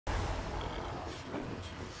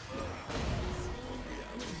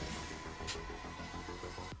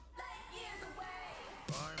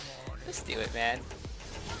Just do it, man.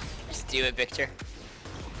 Just do it, Victor.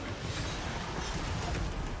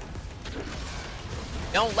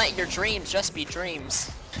 Don't let your dreams just be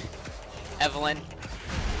dreams. Evelyn.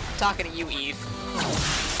 I'm talking to you, Eve.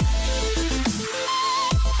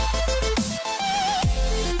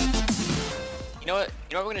 You know what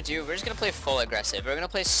we're gonna do? We're just gonna play full aggressive. We're gonna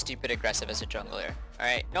play stupid aggressive as a jungler.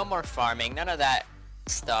 Alright? No more farming, none of that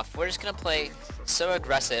stuff. We're just gonna play so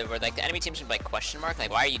aggressive where like the enemy team should be like question mark, like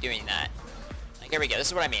why are you doing that? Like here we go, this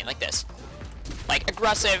is what I mean, like this. Like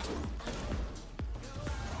aggressive.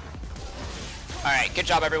 Alright, good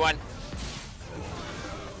job everyone.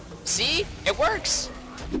 See? It works!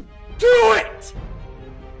 Do it!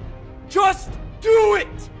 Just do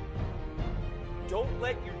it! Don't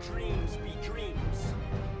let your dreams be dreams.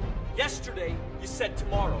 Yesterday, you said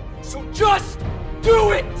tomorrow. So just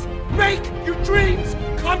do it! Make your dreams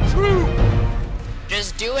come true!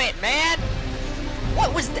 Just do it, man!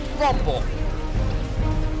 What was the rumble?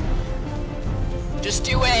 Just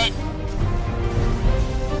do it!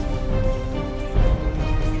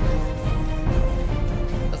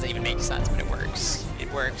 Doesn't even make sense, but it works.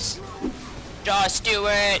 It works. Just do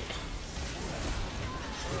it!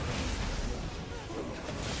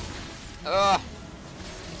 Ugh.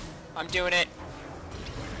 I'm doing it.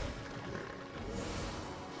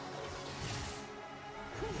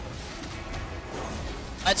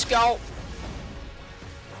 Let's go.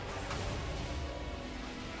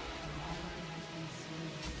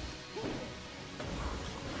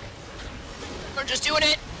 We're just doing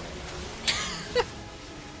it.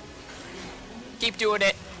 Keep doing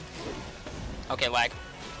it. Okay, lag.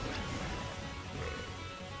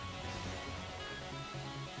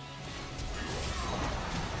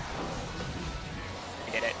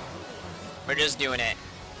 We did it. We're just doing it.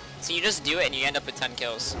 So you just do it and you end up with 10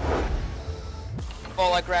 kills.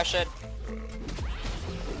 Full aggression.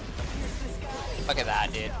 Look at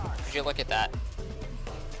that, dude. Would you look at that?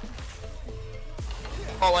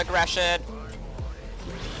 Full aggression.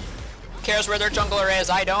 Who cares where their jungler is?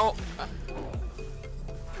 I don't.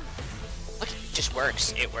 Look, it just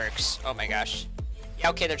works. It works. Oh my gosh.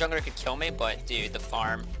 Yeah, okay, their jungler could kill me, but dude, the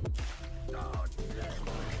farm.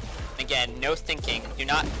 Again, no thinking. Do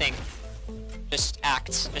not think. Just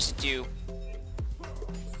act. Just do.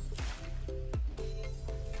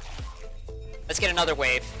 Let's get another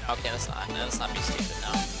wave. Okay, let's not be stupid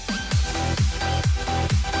now.